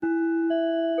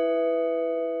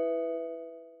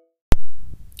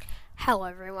Hello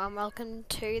everyone, welcome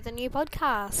to the new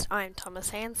podcast. I'm Thomas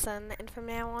Hanson, and from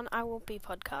now on I will be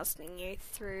podcasting you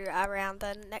through around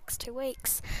the next 2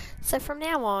 weeks. So from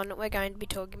now on we're going to be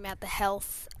talking about the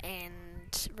health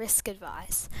and risk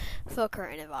advice for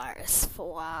coronavirus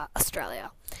for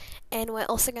Australia. And we're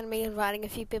also going to be inviting a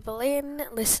few people in,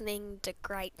 listening to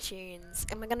great tunes,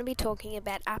 and we're going to be talking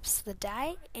about apps for the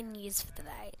day and news for the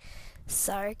day.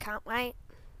 So can't wait.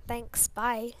 Thanks,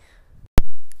 bye.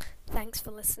 Thanks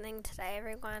for listening today,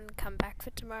 everyone. Come back for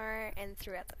tomorrow and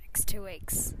throughout the next 2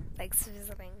 weeks. Thanks for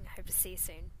visiting. Hope to see you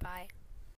soon. Bye.